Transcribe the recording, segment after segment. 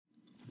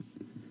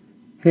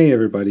Hey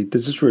everybody,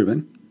 this is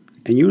Ruben,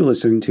 and you're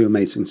listening to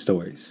Amazing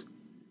Stories.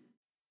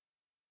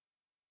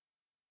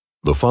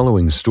 The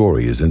following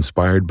story is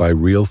inspired by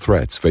real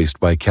threats faced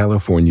by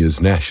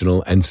California's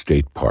national and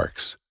state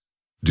parks.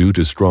 Due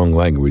to strong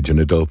language and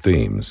adult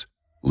themes,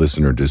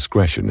 listener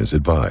discretion is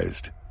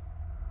advised.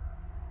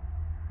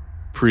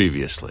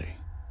 Previously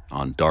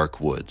on Dark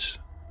Woods.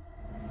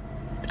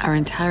 Our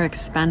entire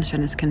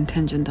expansion is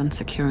contingent on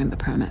securing the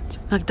permit.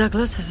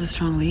 McDouglas has a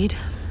strong lead,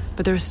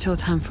 but there is still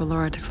time for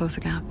Laura to close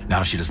the gap.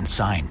 Not if she doesn't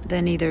sign.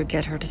 Then either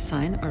get her to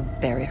sign or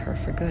bury her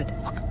for good.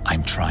 Look,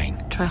 I'm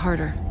trying. Try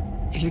harder.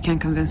 If you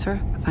can't convince her,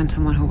 find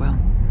someone who will.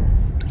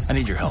 I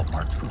need your help,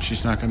 Mark.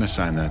 She's not going to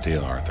sign that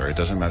deal, Arthur. It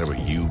doesn't matter what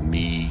you,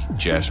 me,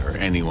 Jess, or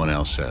anyone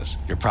else says.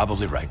 You're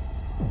probably right.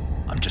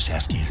 I'm just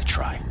asking you to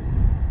try.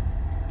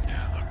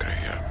 Yeah,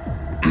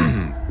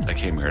 look, I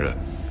came here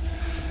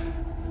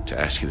to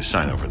ask you to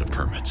sign over the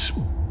permits.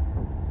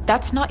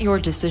 That's not your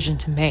decision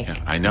to make.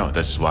 Yeah, I know.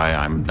 That's why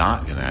I'm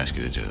not going to ask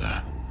you to do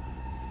that.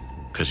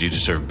 Because you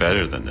deserve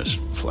better than this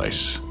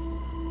place.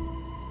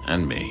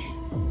 And me.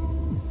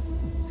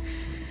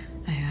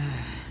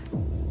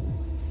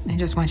 I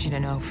just want you to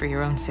know, for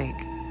your own sake,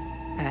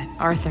 that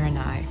Arthur and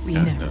I,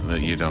 No,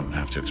 you don't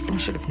have to I explain.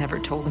 should have never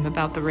told him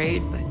about the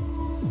raid, but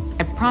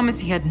I promise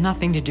he had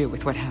nothing to do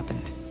with what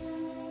happened.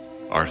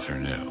 Arthur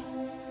knew.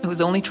 I was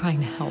only trying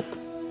to help.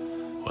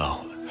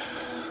 Well,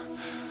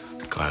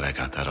 glad I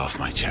got that off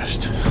my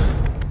chest.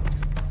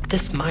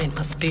 This mine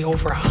must be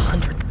over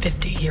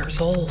 150 years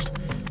old.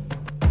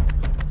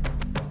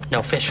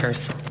 No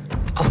fishers.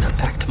 I'll come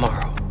back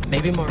tomorrow.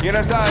 Maybe more. ¿Quién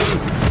está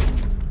ahí?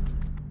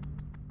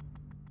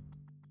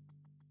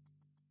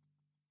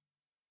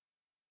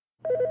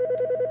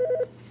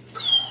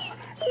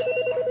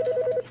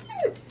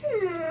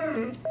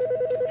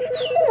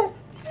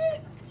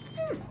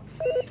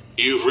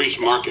 You've reached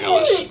Mark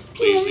Ellis.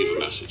 Please leave a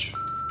message.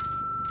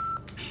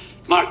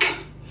 Mark,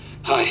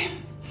 hi.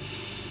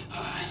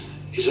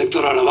 It's Hector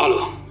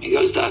Aravalo,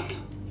 Miguel's dad.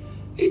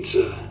 It's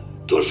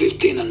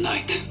 12:15 at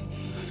night.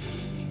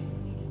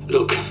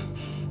 Look,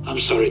 I'm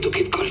sorry to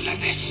keep calling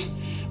like this,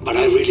 but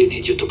I really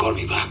need you to call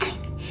me back.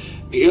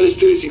 Miguel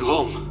still isn't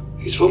home.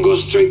 His phone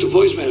goes straight to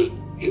voicemail.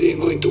 He didn't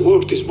go into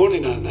work this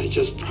morning and I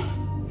just...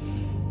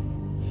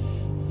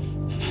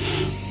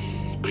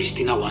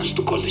 Christina wants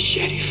to call the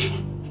sheriff.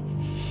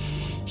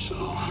 So,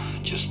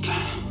 just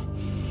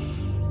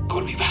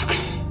call me back.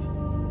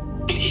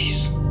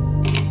 Please.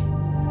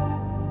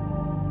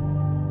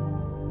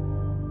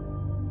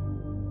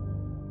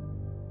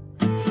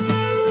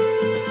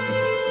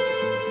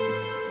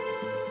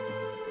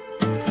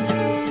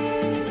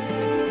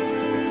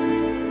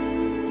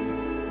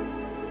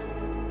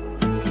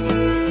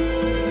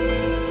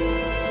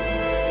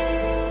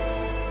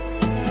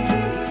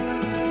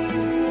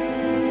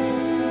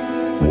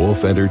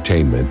 Wolf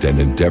Entertainment and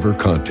Endeavor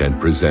Content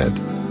present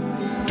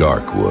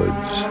Dark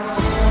Woods.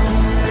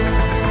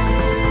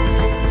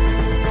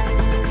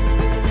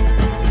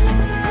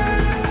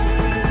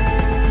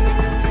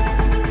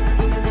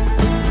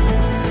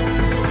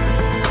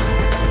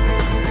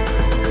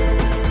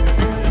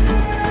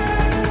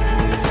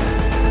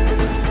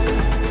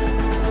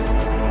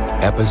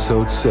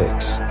 Episode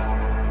 6,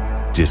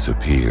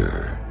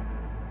 Disappear.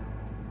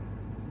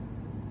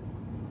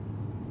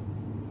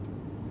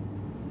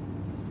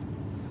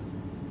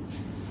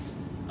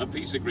 A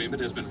peace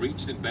agreement has been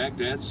reached in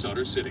Baghdad's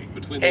Sadr City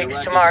between Hey, the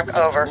Iraqi Mr. Mark,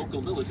 government over. and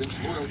local militants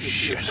loyal to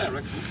Shit.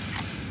 Barak.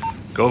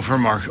 Go for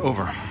Mark.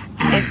 Over.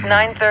 It's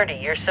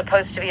 9:30. You're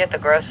supposed to be at the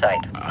grow site.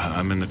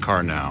 I'm in the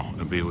car now.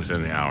 I'll be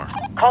within the hour.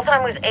 Call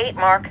time was 8,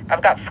 Mark.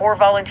 I've got 4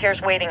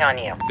 volunteers waiting on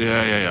you.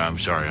 Yeah. I'm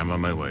sorry. I'm on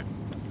my way.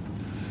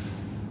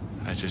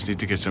 I just need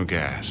to get some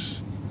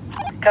gas.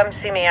 Come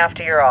see me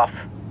after you're off.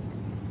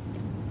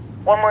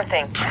 One more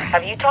thing.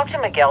 Have you talked to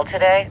Miguel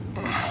today?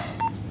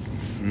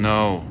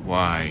 No.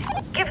 Why?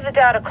 Give the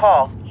dad a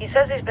call. He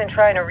says he's been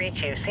trying to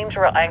reach you. Seems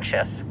real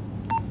anxious.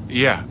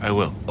 Yeah, I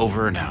will.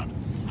 Over and out.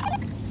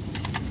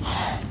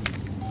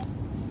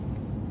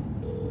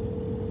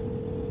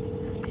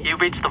 You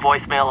reached the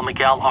voicemail of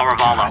Miguel Aravalo.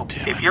 God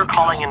damn it, If you're Miguel.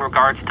 calling in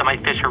regards to my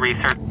Fisher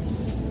research...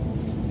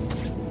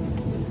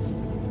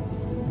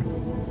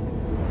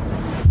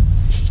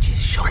 He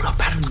just showed up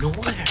out of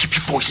nowhere. Keep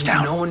your voice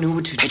down. No one knew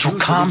what to Pedro, do.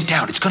 so calm we just-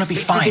 down. It's gonna be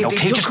They- fine, they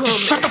okay? took Just him.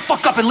 shut the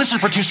fuck up and listen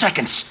for 2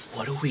 seconds.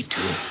 What do we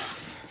do?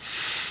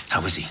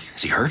 How is he?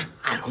 Is he hurt?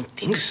 I don't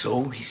think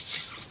so. He's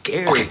just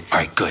scared. Okay, all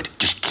right, good.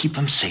 Just keep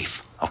him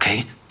safe,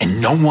 okay?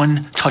 And no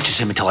one touches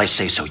him until I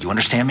say so. You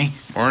understand me?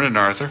 Morning,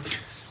 Arthur.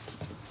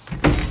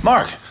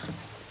 Mark.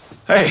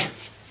 Hey,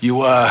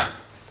 you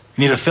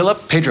need a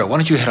fill-up? Pedro, why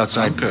don't you head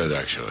outside? I'm good,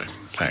 actually.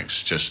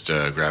 Thanks. Just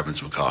grabbing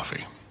some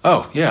coffee.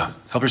 Oh, yeah.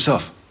 Help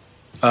yourself.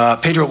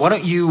 Pedro, why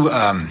don't you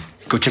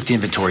go check the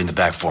inventory in the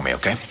back for me,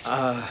 okay?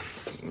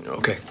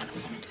 Okay.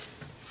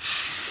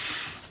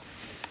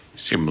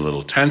 Seem a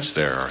little tense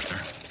there,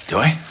 Arthur. Do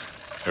I?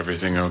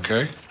 Everything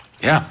okay?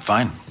 Yeah,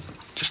 fine.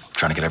 Just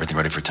trying to get everything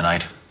ready for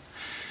tonight.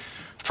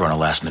 Throwing a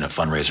last-minute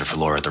fundraiser for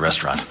Laura at the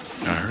restaurant.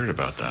 I heard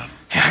about that.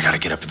 Yeah, I gotta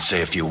get up and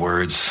say a few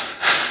words.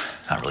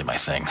 not really my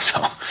thing, so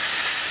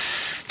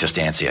just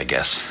antsy, I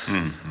guess.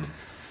 Mm-hmm.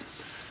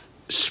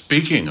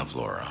 Speaking of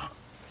Laura,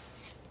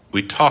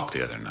 we talked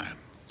the other night.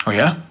 Oh,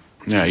 yeah?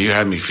 Yeah, you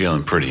had me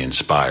feeling pretty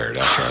inspired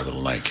after our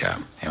little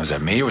nightcap. Yeah, was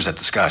that me or was that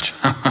the scotch?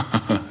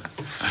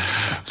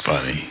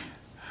 Funny.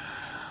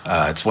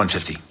 It's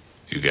 150.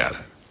 You got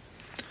it.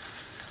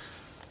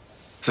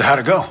 So how'd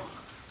it go?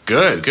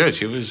 Good.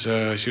 She was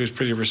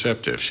pretty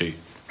receptive. Shit.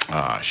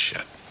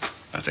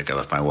 I think I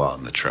left my wallet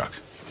in the truck.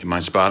 You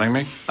mind spotting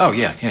me? Oh,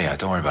 yeah.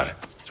 Don't worry about it.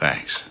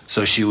 Thanks.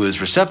 So she was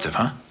receptive,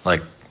 huh?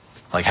 Like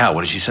how?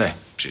 What did she say?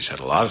 She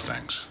said a lot of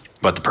things.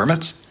 About the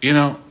permits? You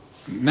know,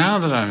 now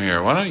that I'm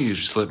here, why don't you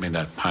slip me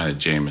that pint of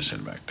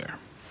Jameson back there?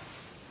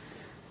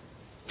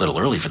 A little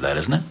early for that,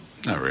 isn't it?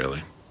 Not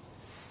really.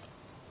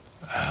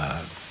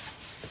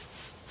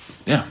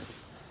 Yeah.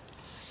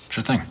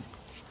 Sure thing.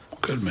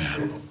 Good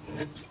man.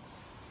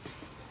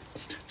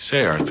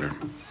 Say, Arthur,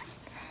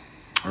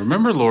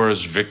 remember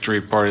Laura's victory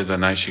party the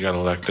night she got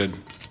elected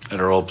at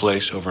her old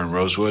place over in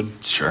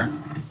Rosewood? Sure.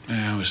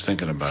 Yeah, I was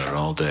thinking about it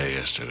all day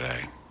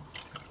yesterday.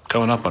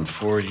 Coming up on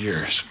 4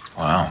 years.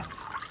 Wow.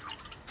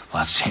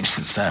 Lots changed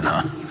since then,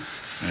 huh?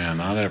 Yeah,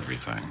 not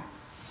everything.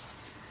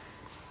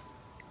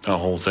 The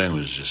whole thing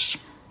was just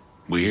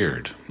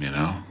weird, you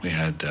know? We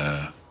had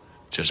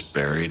just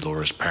buried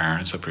Laura's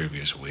parents the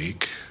previous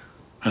week.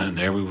 And then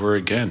there we were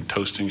again,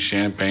 toasting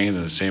champagne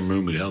in the same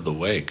room we'd held the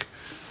wake.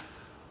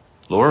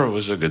 Laura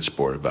was a good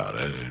sport about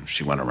it.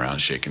 She went around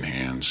shaking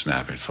hands,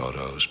 snapping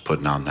photos,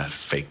 putting on that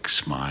fake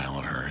smile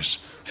of hers.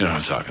 You know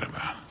what I'm talking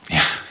about?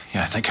 Yeah,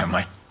 I think I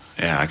might.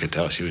 Yeah, I could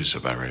tell she was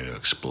about ready to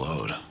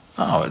explode.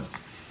 Oh,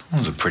 it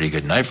was a pretty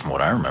good night from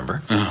what I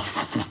remember. Oh,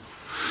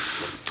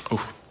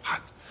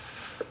 hot.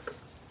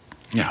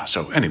 Yeah,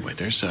 so anyway,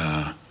 there's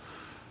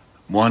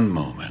one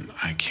moment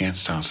I can't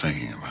stop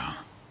thinking about.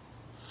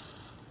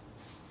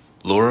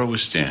 Laura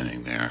was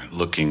standing there,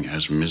 looking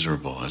as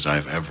miserable as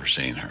I've ever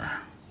seen her.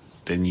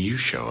 Then you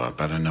show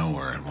up out of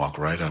nowhere and walk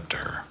right up to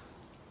her.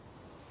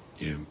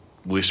 You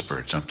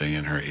whispered something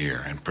in her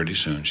ear, and pretty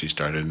soon she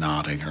started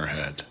nodding her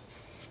head.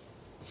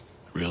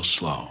 Real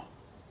slow.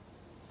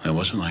 It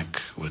wasn't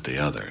like with the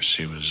others.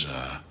 She was,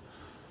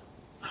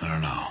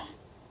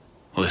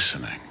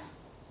 listening.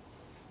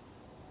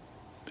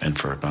 And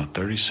for about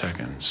 30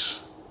 seconds,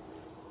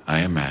 I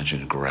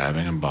imagined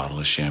grabbing a bottle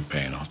of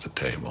champagne off the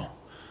table,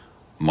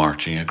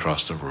 marching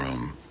across the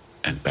room,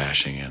 and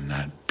bashing in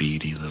that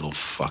beady little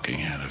fucking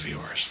head of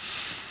yours,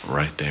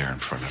 right there in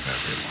front of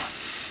everyone.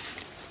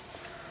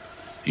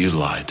 You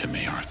lied to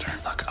me, Arthur.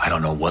 Look, I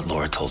don't know what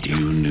Laura told you.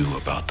 You knew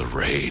about the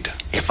raid.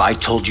 If I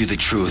told you the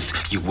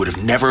truth, you would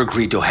have never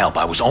agreed to help.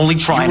 I was only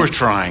trying You were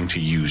trying to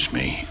use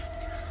me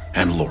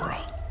and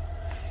Laura,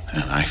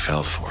 and I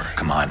fell for it.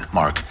 Come on,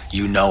 Mark.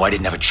 You know I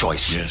didn't have a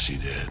choice. Yes, you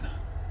did.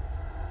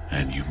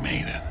 And you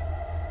made it.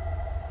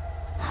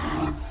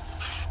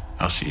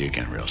 I'll see you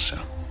again real soon.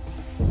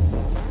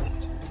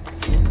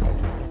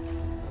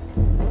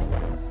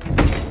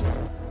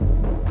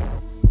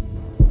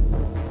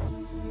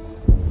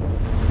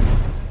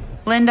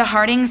 Linda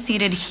Harding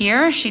seated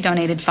here. She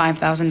donated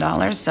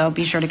 $5,000, so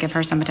be sure to give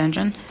her some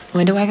attention.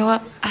 When do I go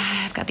up?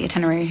 I've got the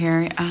itinerary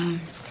here.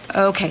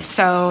 Okay,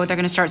 so they're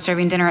going to start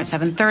serving dinner at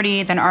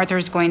 7:30. Then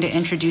Arthur's going to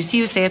introduce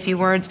you, say a few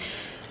words.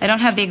 I don't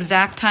have the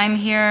exact time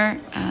here.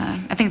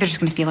 I think they're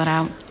just going to feel it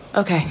out.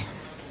 Okay.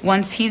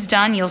 Once he's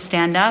done, you'll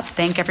stand up,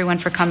 thank everyone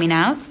for coming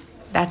out.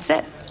 That's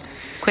it.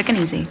 Quick and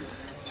easy.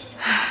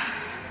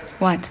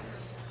 What?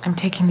 I'm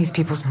taking these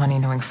people's money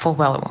knowing full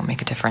well it won't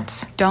make a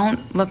difference.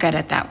 Don't look at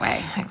it that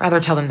way. I'd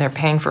rather tell them they're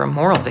paying for a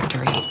moral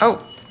victory. Oh.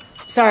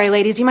 Sorry,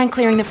 ladies. Do you mind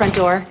clearing the front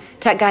door?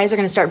 Tech guys are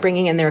going to start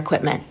bringing in their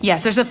equipment.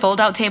 Yes, there's a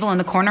fold-out table in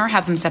the corner.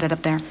 Have them set it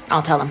up there.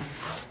 I'll tell them.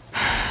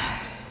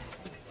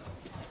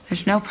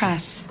 There's no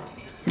press.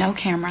 No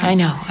cameras. I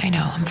know.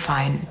 I'm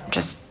fine.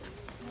 Just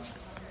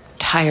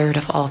tired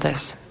of all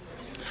this.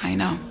 I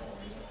know.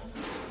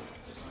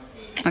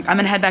 Look, I'm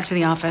going to head back to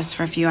the office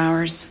for a few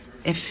hours.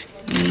 If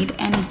you need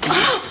anything.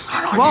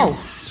 Whoa.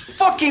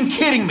 Fucking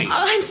kidding me.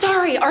 I'm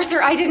sorry,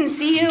 Arthur. I didn't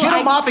see you.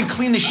 Get a mop and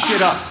clean this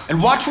shit up.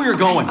 And watch where you're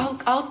going.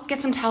 I'll get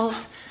some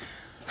towels.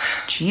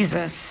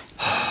 Jesus.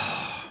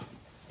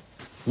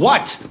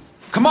 What?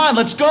 Come on,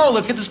 let's go.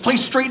 Let's get this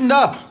place straightened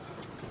up.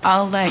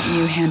 I'll let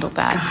you handle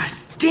that. God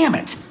damn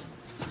it.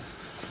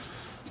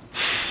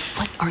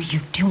 What are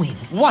you doing?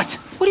 What?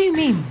 What do you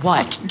mean,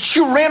 what? She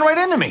ran right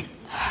into me.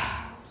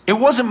 It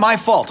wasn't my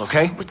fault,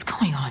 okay? What's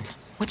going on?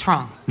 What's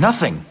wrong?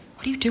 Nothing.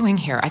 What are you doing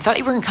here? I thought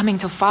you weren't coming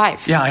till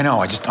 5. Yeah, I know.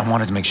 I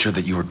wanted to make sure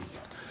that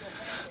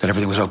that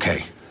everything was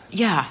okay.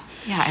 Yeah,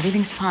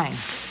 everything's fine.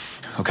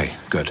 Okay,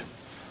 good.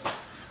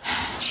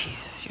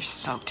 Jesus, you're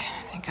soaked.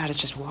 Thank God it's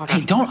just water.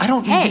 Hey, I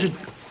don't need you to...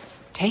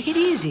 Take it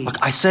easy. Look,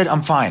 I said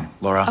I'm fine,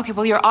 Laura. Okay,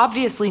 well, you're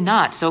obviously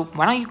not, so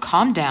why don't you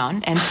calm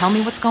down and tell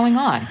me what's going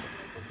on?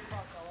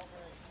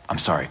 I'm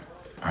sorry.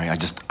 All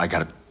right, I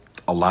got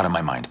a lot on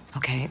my mind.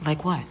 Okay,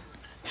 like what?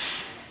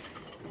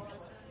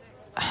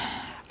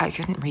 I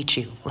couldn't reach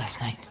you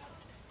last night.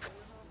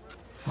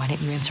 Why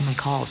didn't you answer my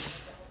calls?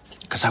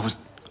 Because I was...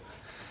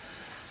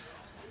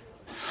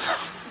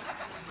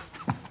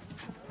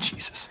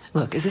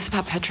 Look, is this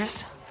about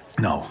Petrus?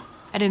 No.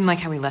 I didn't like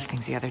how he left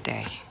things the other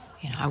day.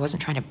 I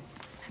wasn't trying to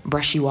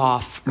brush you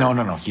off. No,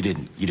 you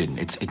didn't.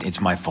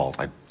 It's my fault.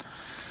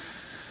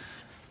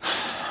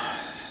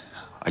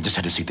 I just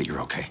had to see that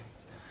you're okay.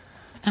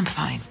 I'm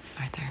fine,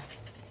 Arthur.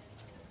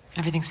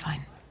 Everything's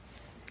fine.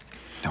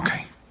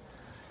 Okay.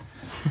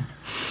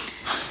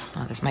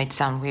 Well, this might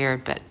sound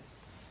weird, but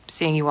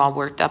seeing you all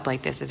worked up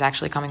like this is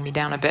actually calming me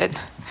down a bit.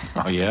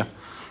 Oh, yeah?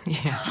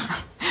 Yeah.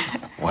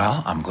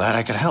 Well, I'm glad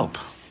I could help.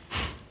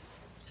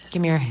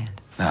 Give me your hand.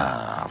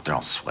 No, they're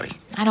all sweaty.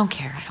 I don't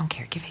care.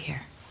 Give it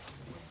here.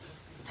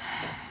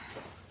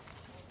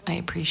 I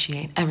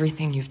appreciate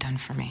everything you've done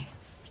for me.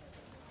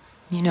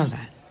 You know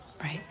that,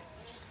 right?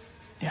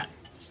 Yeah.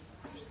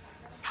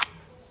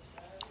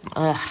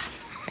 Ugh,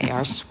 they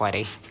are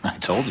sweaty. I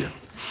told you.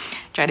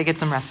 Try to get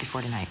some rest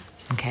before tonight,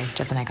 okay?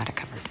 Jess and I got it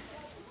covered.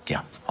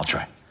 Yeah, I'll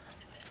try.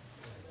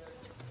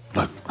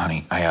 Look,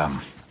 honey, I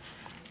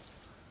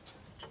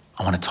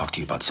want to talk to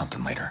you about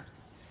something later.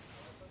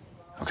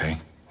 Okay?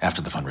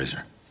 After the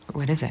fundraiser.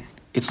 What is it?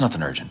 It's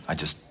nothing urgent.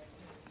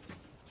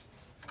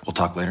 We'll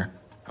talk later,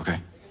 okay?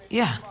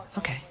 Yeah,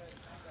 okay.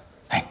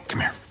 Hey,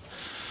 come here.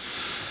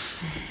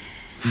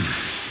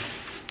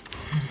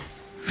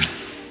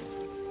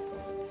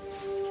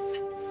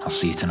 I'll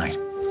see you tonight.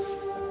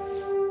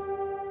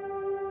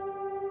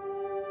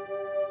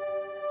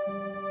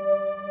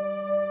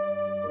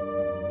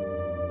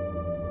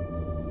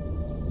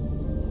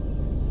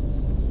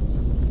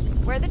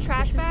 Where are the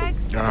trash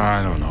bags?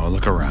 I don't know.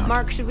 Look around.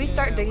 Mark, should we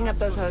start digging up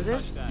those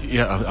hoses?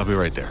 Yeah, I'll be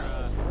right there.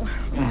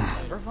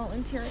 We're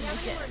volunteering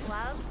again.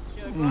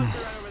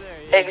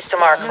 Higgs to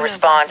Mark,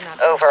 respond.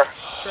 Over.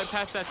 Should I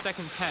pass that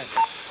second pet?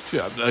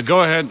 Yeah,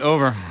 go ahead.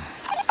 Over.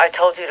 I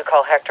told you to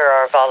call Hector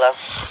Arvalo.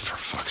 For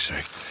fuck's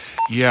sake.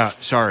 Yeah,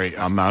 sorry.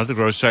 I'm out at the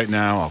growth site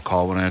now. I'll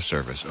call when I have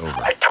service. Over.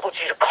 I told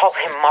you to call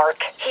him,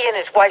 Mark. He and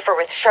his wife are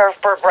with Sheriff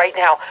Berg right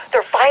now.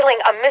 They're filing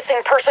a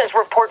missing persons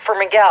report for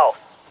Miguel.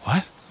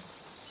 What?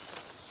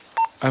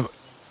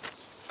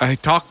 I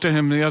talked to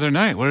him the other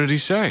night. What did he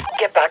say?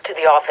 Get back to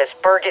the office.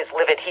 Berg is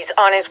livid. He's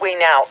on his way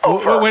now.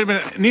 Over. Wait a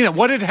minute. Nina,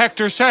 what did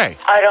Hector say?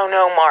 I don't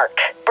know, Mark.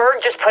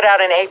 Berg just put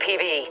out an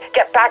APB.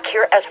 Get back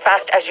here as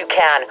fast as you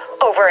can.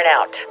 Over and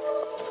out.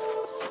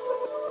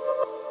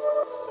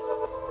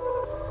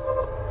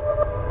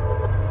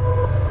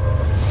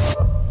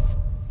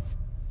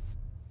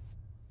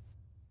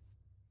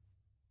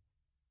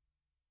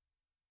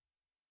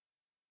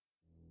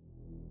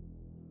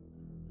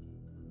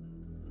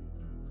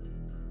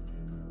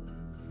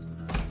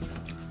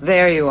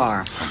 There you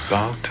are.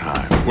 About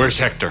time. Where's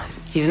Hector?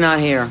 He's not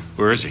here.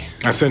 Where is he?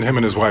 I sent him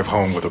and his wife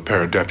home with a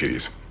pair of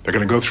deputies. They're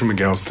going to go through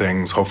Miguel's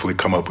things, hopefully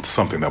come up with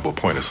something that will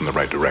point us in the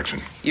right direction.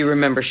 You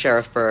remember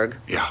Sheriff Berg?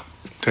 Yeah.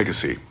 Take a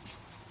seat.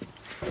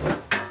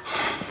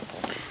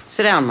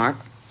 Sit down, Mark.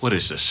 What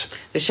is this?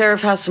 The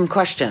sheriff has some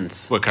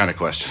questions. What kind of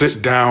questions?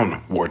 Sit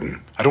down,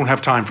 Warden. I don't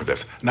have time for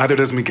this. Neither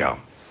does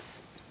Miguel.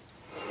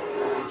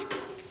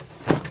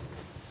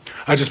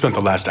 I just spent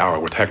the last hour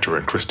with Hector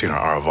and Christina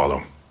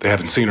Arevalo. They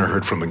haven't seen or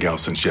heard from Miguel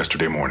since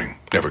yesterday morning.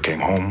 Never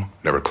came home,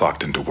 never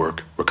clocked into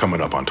work. We're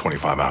coming up on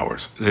 25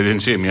 hours. They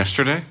didn't see him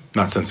yesterday?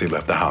 Not since he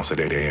left the house at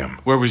 8 a.m.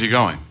 Where was he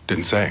going?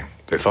 Didn't say.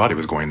 They thought he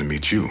was going to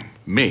meet you.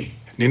 Me?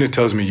 Nina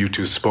tells me you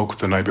two spoke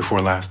the night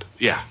before last?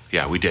 Yeah,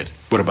 we did.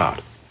 What about?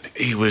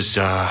 He was,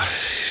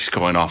 he's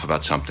going off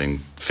about something.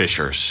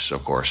 Fishers,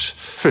 of course.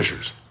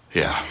 Fishers?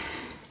 Yeah.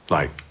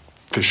 Like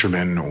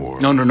fishermen or...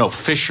 No,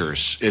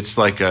 fishers. It's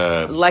like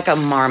a... Like a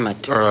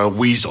marmot. Or a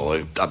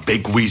weasel, a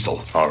big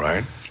weasel. All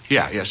right.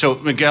 Yeah. So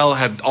Miguel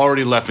had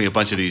already left me a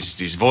bunch of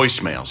these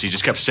voicemails. He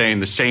just kept saying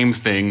the same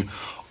thing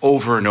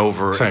over and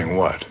over. Saying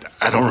what?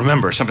 I don't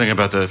remember. Something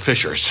about the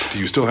fishers. Do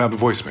you still have the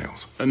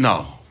voicemails?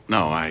 No,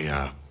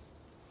 I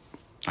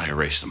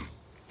erased them.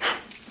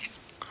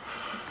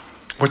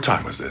 What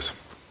time was this?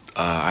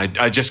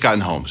 I just gotten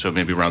home, so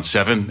maybe around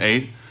 7,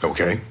 8.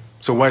 Okay.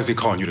 So why is he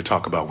calling you to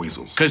talk about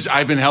weasels? Because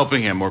I've been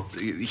helping him, or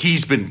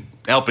he's been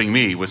helping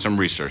me with some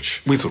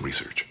research. Weasel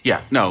research?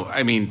 Yeah, no,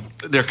 I mean,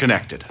 they're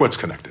connected. What's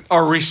connected?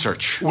 Our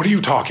research. What are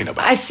you talking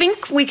about? I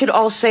think we could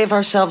all save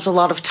ourselves a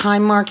lot of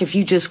time, Mark, if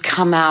you just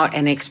come out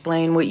and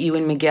explain what you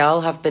and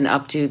Miguel have been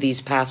up to these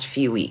past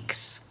few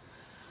weeks.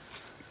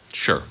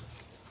 Sure.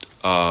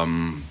 I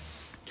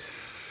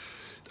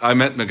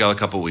met Miguel a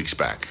couple weeks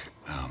back.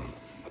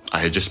 I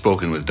had just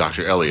spoken with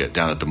Dr. Elliott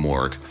down at the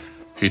morgue.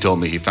 He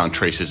told me he found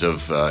traces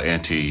of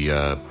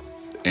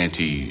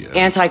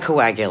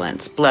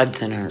anticoagulants, blood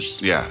thinners.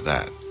 Yeah,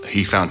 that.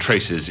 He found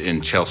traces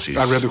in Chelsea's...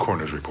 I read the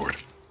coroner's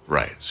report.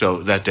 Right.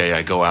 So that day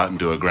I go out and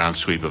do a ground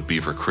sweep of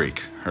Beaver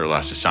Creek, her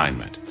last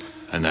assignment.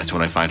 And that's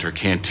when I find her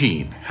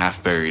canteen,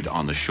 half buried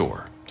on the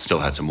shore.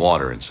 Still had some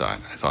water inside.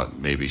 I thought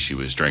maybe she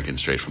was drinking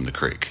straight from the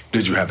creek.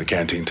 Did you have the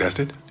canteen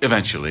tested?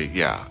 Eventually,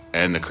 yeah.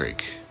 And the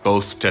creek.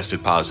 Both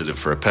tested positive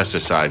for a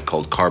pesticide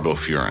called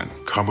carbofuran.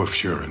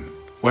 Carbofuran?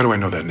 Why do I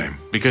know that name?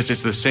 Because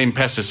it's the same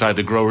pesticide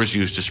the growers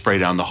use to spray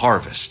down the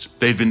harvest.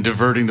 They'd been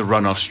diverting the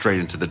runoff straight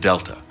into the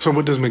delta. So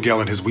what does Miguel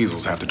and his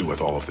weasels have to do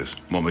with all of this?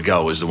 Well,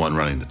 Miguel was the one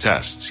running the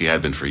tests. He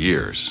had been for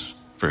years.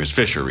 for his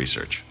Fisher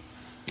research.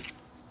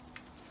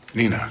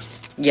 Nina.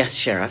 Yes,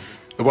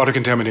 Sheriff. The water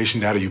contamination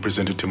data you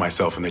presented to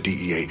myself and the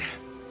DEA,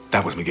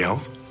 that was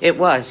Miguel's? It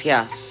was,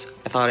 yes.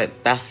 I thought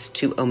it best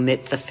to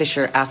omit the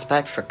Fisher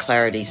aspect for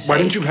clarity's sake. Why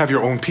didn't you have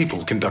your own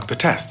people conduct the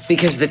tests?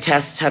 Because the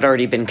tests had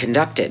already been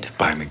conducted.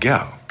 By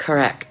Miguel?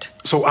 Correct.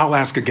 So I'll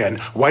ask again,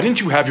 why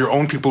didn't you have your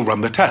own people run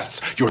the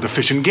tests? You're the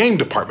Fish and Game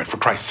Department, for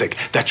Christ's sake.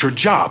 That's your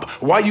job.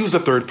 Why use a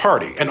third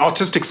party, an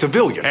autistic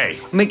civilian? Hey.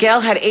 Miguel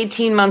had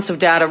 18 months of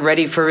data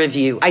ready for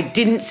review. I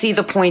didn't see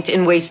the point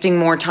in wasting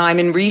more time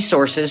and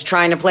resources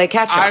trying to play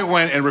catch-up. I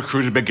went and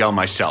recruited Miguel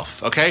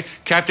myself, okay?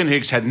 Captain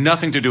Higgs had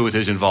nothing to do with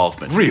his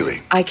involvement. Really?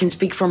 I can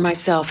speak for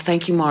myself.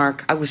 Thank you,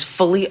 Mark. I was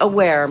fully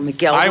aware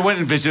Miguel I went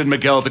and visited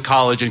Miguel at the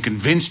college and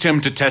convinced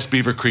him to test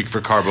Beaver Creek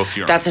for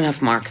carbofuran. That's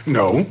enough, Mark.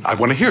 No, I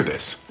want to hear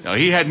this. No,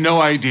 he had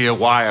no idea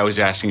why I was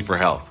asking for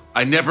help.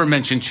 I never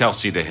mentioned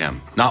Chelsea to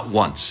him. Not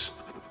once.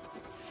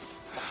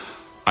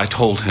 I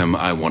told him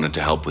I wanted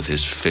to help with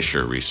his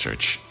Fisher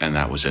research, and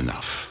that was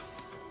enough.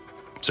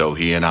 So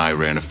he and I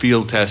ran a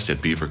field test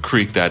at Beaver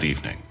Creek that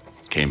evening.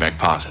 Came back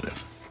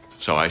positive.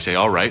 So I say,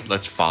 all right,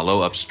 let's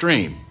follow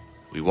upstream.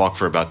 We walked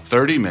for about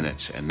 30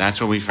 minutes, and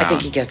that's when we found... I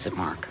think he gets it,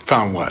 Mark.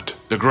 Found what?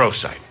 The grow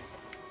site.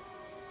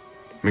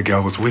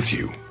 Miguel was with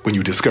you when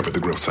you discovered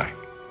the grow site.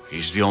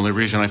 He's the only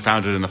reason I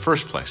found it in the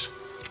first place.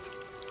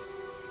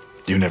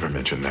 You never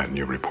mentioned that in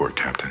your report,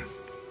 Captain.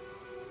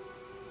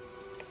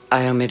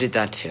 I omitted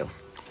that too.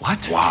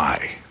 What?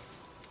 Why?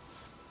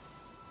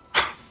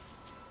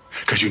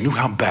 Because you knew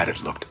how bad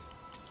it looked.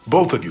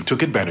 Both of you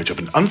took advantage of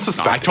an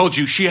unsuspecting... No, I told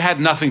you she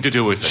had nothing to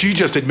do with it. She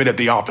just admitted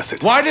the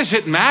opposite. Why does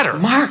it matter?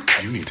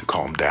 Mark! You need to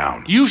calm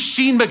down. You've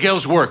seen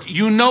Miguel's work.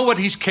 You know what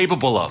he's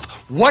capable of.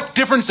 What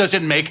difference does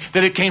it make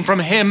that it came from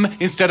him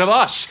instead of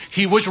us?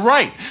 He was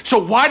right. So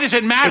why does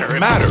it matter? It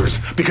matters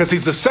because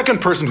he's the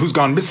second person who's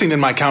gone missing in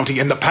my county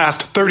in the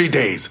past 30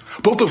 days.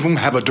 Both of whom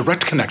have a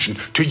direct connection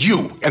to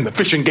you and the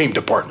Fish and Game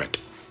Department.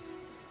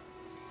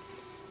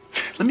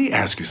 Let me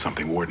ask you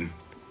something, Warden.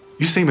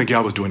 You say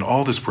Miguel was doing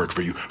all this work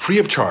for you, free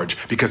of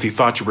charge, because he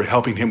thought you were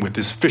helping him with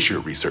his Fisher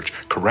research,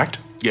 correct?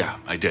 Yeah,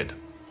 I did.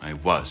 I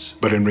was.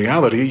 But in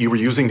reality, you were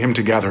using him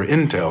to gather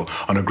intel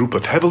on a group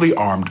of heavily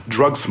armed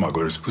drug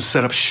smugglers who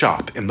set up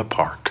shop in the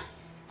park.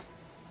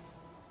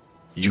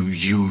 You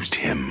used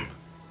him,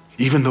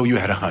 even though you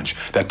had a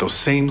hunch that those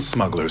same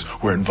smugglers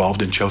were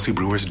involved in Chelsea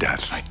Brewer's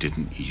death. I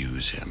didn't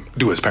use him.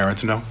 Do his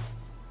parents know?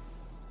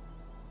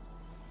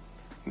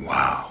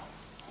 Wow.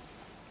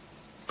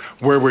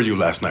 Where were you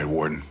last night,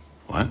 Warden?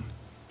 What?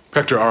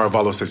 Hector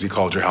Arevalo says he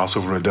called your house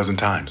over a dozen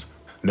times.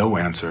 No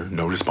answer,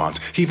 no response.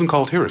 He even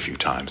called here a few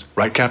times.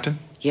 Right, Captain?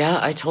 Yeah,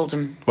 I told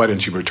him. Why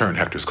didn't you return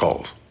Hector's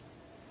calls?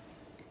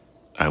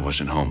 I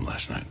wasn't home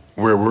last night.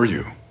 Where were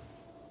you?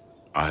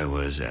 I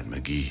was at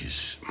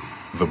McGee's.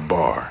 The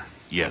bar?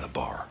 Yeah, the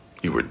bar.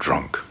 You were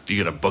drunk.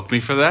 You gonna book me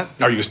for that?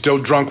 Are you still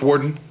drunk,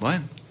 Warden?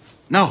 What?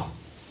 No.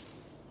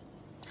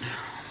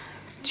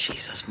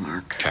 Jesus,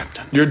 Mark.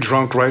 Captain. You're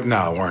drunk right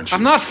now, aren't you?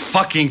 I'm not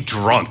fucking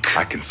drunk.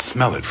 I can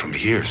smell it from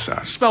here,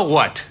 son. Smell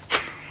what?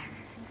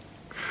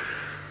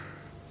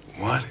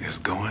 What is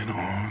going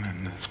on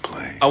in this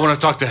place? I want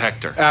to talk to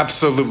Hector.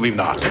 Absolutely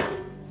not.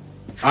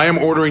 I am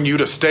ordering you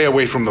to stay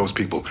away from those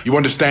people. You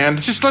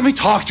understand? Just let me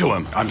talk to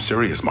him. I'm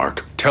serious,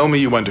 Mark. Tell me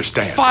you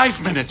understand.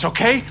 5 minutes,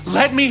 okay?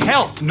 Let me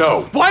help.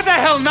 No. Why the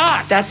hell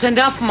not? That's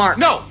enough, Mark.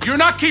 No, you're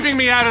not keeping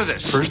me out of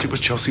this. First it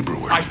was Chelsea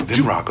Brewer,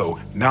 then Rocco,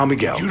 now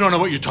Miguel. You don't know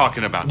what you're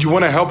talking about. You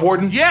want to help,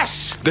 Warden?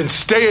 Yes. Then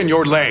stay in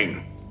your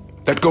lane.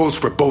 That goes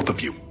for both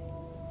of you.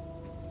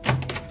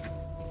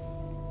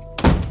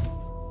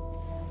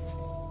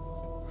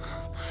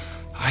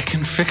 I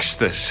can fix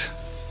this.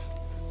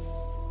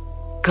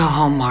 Go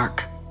home,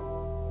 Mark.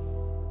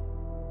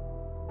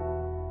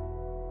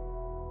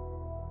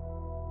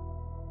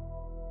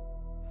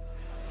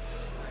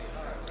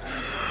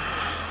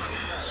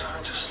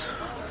 Just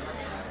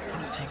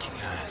want to thank you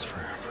guys for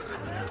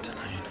coming out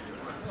tonight.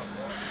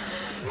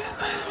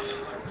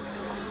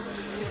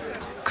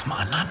 Come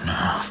on, not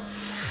now.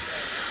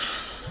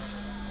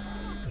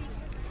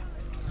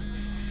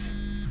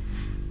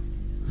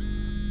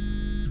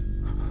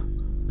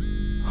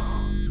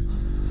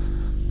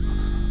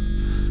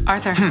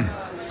 Arthur,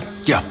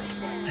 Yeah.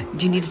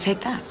 do you need to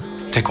take that?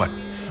 Take what?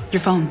 Your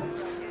phone.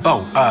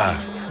 Oh,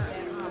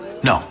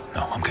 no,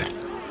 I'm good.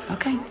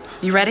 Okay.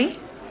 You ready?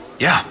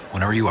 Yeah,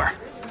 whenever you are.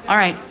 All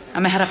right.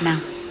 I'm gonna head up now.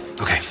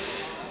 Okay.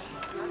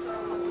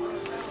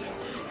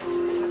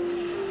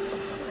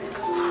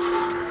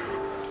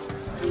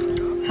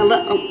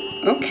 Hello.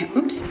 Oh, okay.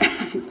 Oops.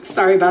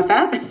 Sorry about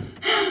that.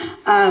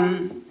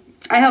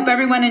 I hope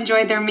everyone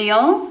enjoyed their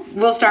meal.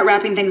 We'll start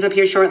wrapping things up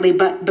here shortly,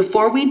 but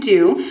before we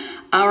do,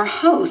 our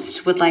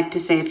host would like to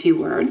say a few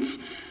words.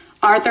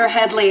 Arthur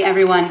Headley,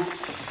 everyone.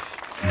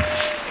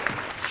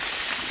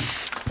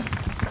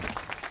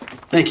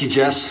 Thank you,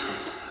 Jess.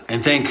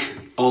 And thank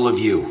all of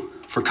you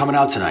for coming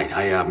out tonight.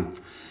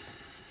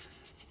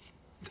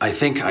 I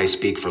think I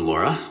speak for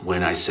Laura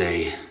when I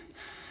say,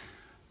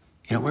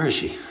 where is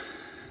she?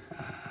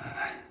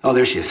 Oh,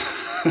 there she is.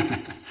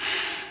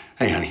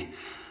 Hey, honey.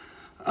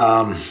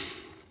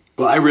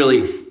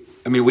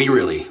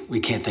 We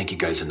can't thank you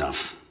guys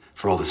enough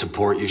for all the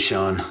support you've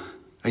shown.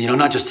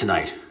 Not just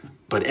tonight,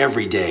 but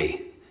every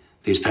day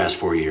these past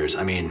 4 years.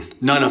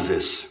 None of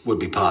this would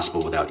be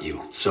possible without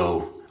you.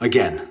 So,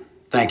 again,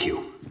 thank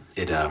you.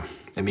 It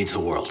means the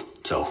world.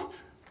 So,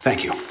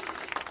 thank you.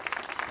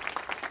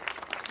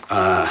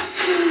 I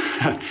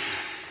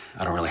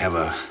don't really have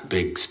a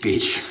big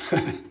speech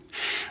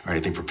or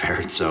anything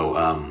prepared, so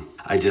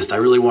I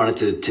really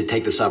wanted to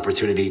take this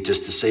opportunity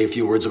just to say a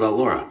few words about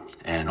Laura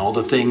and all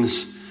the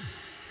things.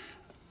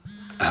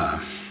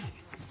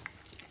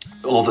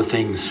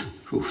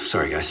 Ooh,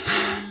 sorry, guys.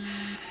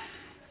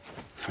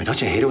 Don't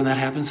you hate it when that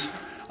happens?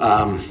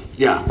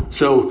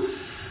 So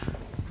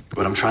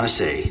what I'm trying to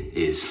say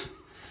is,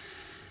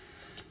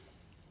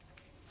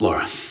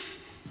 Laura,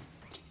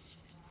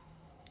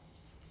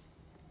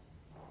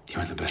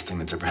 you're the best thing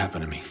that's ever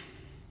happened to me.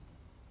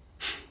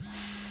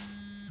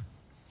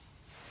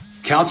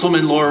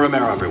 Councilman Laura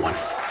Romero, everyone.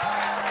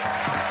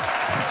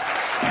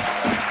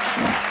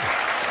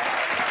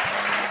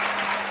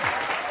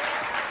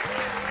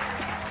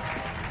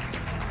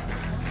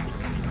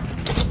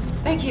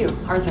 Thank you,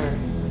 Arthur.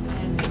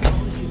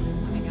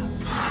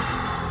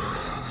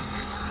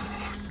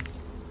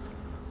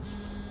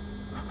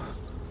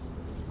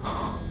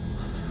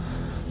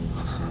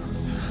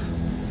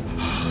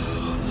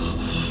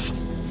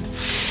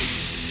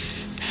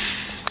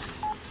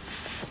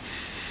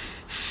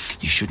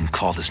 You shouldn't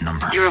call this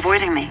number. You're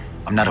avoiding me.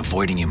 I'm not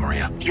avoiding you,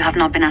 Maria. You have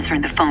not been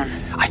answering the phone.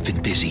 I've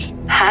been busy.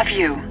 Have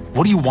you?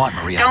 What do you want,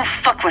 Maria? Don't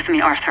fuck with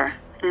me, Arthur.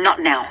 Not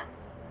now.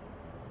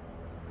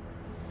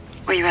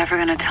 Were you ever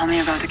gonna tell me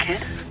about the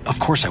kid? Of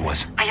course I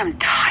was. I am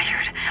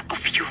tired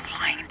of you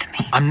lying to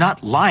me. I'm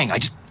not lying. I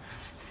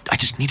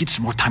just needed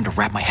some more time to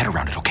wrap my head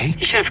around it, okay?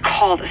 You should have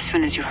called as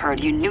soon as you heard.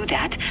 You knew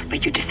that,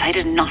 but you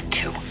decided not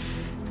to.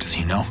 Does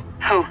he know?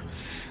 Who?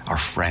 Our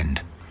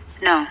friend.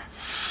 No.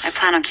 I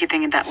plan on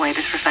keeping it that way.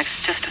 This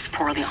reflects just as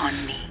poorly on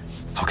me.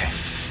 Okay.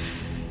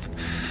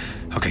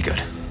 Okay,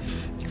 good.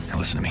 Now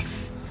listen to me.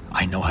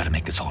 I know how to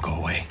make this all go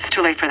away. It's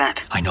too late for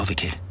that. I know the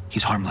kid.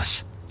 He's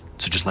harmless.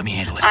 So just let me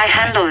handle it. I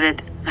handled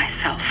it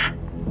myself.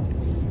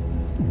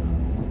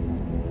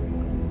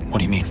 What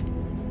do you mean?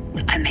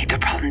 I made the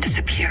problem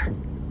disappear.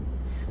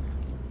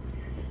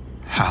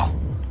 How?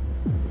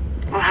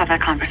 We'll have that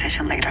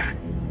conversation later.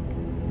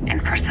 In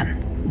person.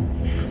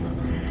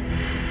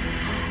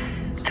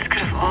 This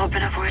could have all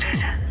been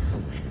avoided.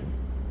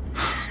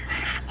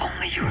 If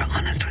only you were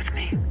honest with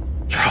me.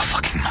 You're a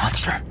fucking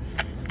monster.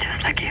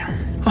 Just like you.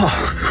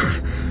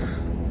 Oh.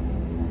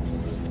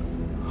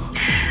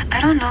 I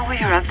don't know what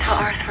you're up to,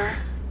 Arthur.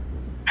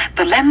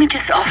 But let me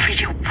just offer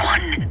you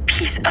one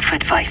piece of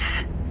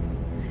advice.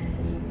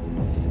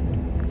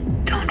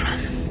 Don't run.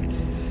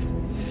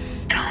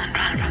 Don't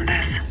run from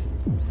this.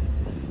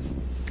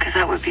 Because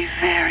that would be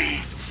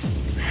very,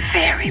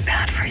 very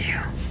bad for you.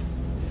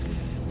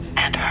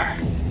 And her.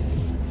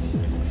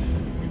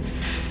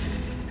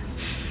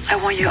 I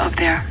want you up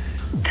there.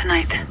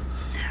 Tonight.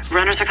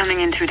 Runners are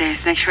coming in 2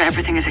 days. Make sure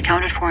everything is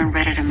accounted for and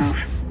ready to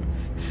move.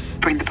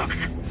 Bring the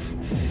books.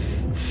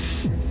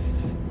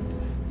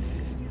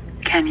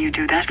 Can you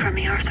do that for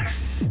me, Arthur?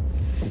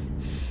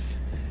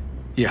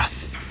 Yeah.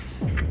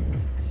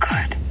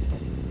 Good.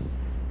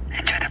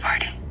 Enjoy the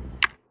party.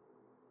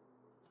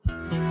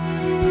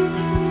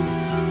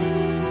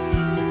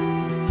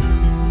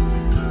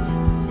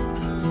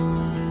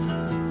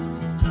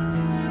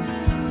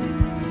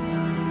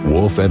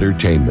 Wolf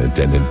Entertainment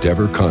and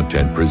Endeavor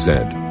Content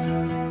present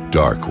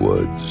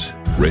Darkwoods,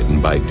 written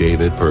by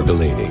David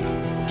Pergolini,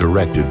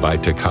 directed by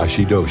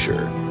Takashi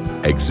Dosher,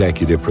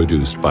 executive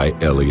produced by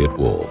Elliot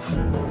Wolf,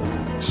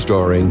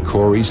 starring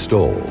Corey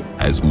Stoll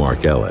as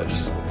Mark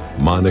Ellis,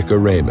 Monica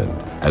Raymond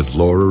as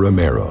Laura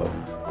Romero,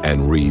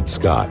 and Reed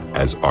Scott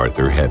as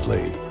Arthur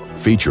Headley,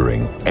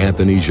 featuring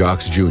Anthony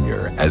Jacques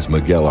Jr. as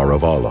Miguel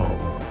Arevalo,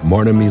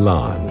 Marna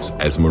Milans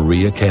as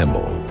Maria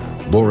Campbell,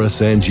 Laura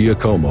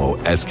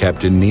Sangiacomo as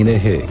Captain Nina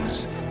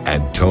Higgs,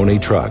 and Tony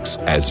Trucks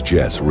as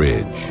Jess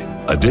Ridge.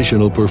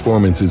 Additional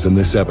performances in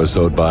this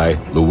episode by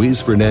Luis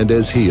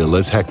Fernandez-Gil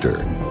as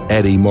Hector,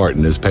 Eddie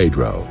Martin as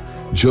Pedro,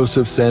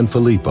 Joseph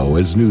Sanfilippo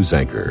as news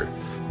anchor,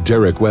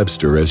 Derek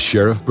Webster as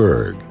Sheriff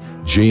Berg,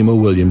 Jema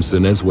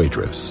Williamson as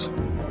waitress.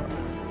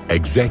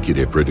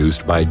 Executive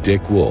produced by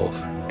Dick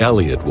Wolf,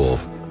 Elliot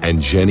Wolf,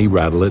 and Jenny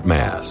Radelet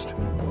Mast.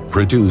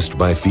 Produced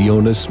by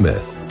Fiona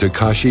Smith,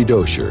 Takashi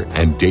Dosher,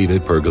 and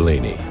David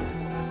Pergolini.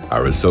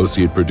 Our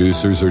associate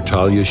producers are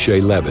Talia Shea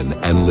Levin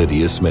and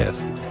Lydia Smith.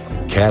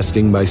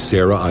 Casting by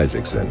Sarah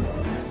Isaacson.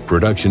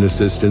 Production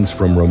assistance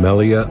from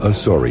Romelia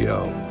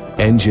Osorio.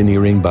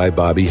 Engineering by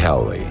Bobby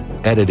Howley.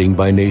 Editing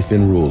by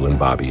Nathan Rule and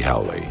Bobby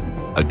Howley.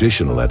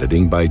 Additional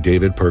editing by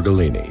David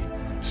Pergolini.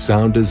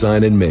 Sound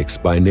design and mix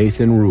by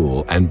Nathan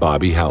Rule and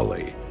Bobby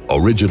Howley.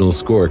 Original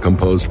score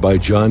composed by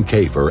John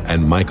Kafer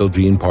and Michael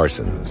Dean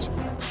Parsons.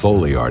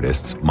 Foley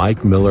artists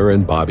Mike Miller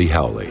and Bobby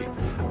Howley.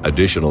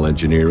 Additional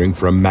engineering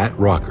from Matt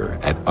Rocker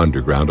at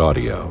Underground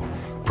Audio.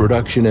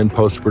 Production and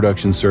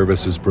post-production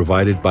services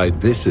provided by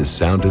This Is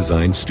Sound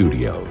Design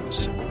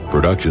Studios.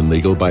 Production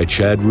legal by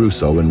Chad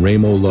Russo and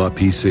Ramo Law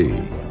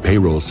PC.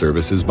 Payroll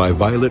services by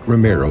Violet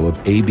Romero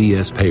of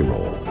ABS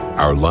Payroll.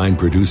 Our line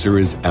producer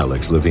is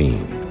Alex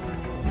Levine.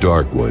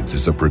 Darkwoods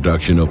is a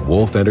production of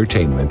Wolf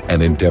Entertainment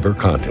and Endeavor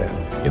Content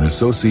in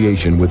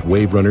association with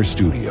Wave Runner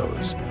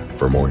Studios.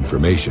 For more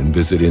information,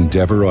 visit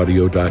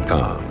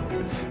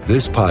EndeavorAudio.com.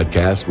 This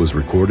podcast was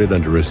recorded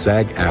under a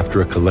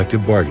SAG-AFTRA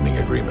collective bargaining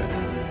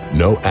agreement.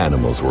 No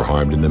animals were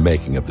harmed in the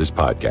making of this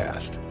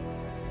podcast.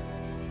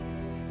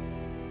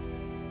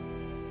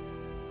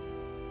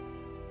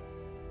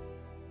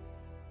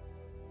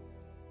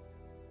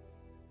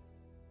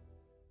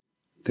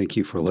 Thank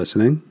you for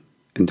listening,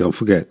 and don't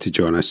forget to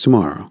join us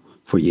tomorrow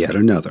for yet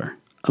another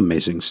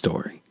amazing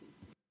story.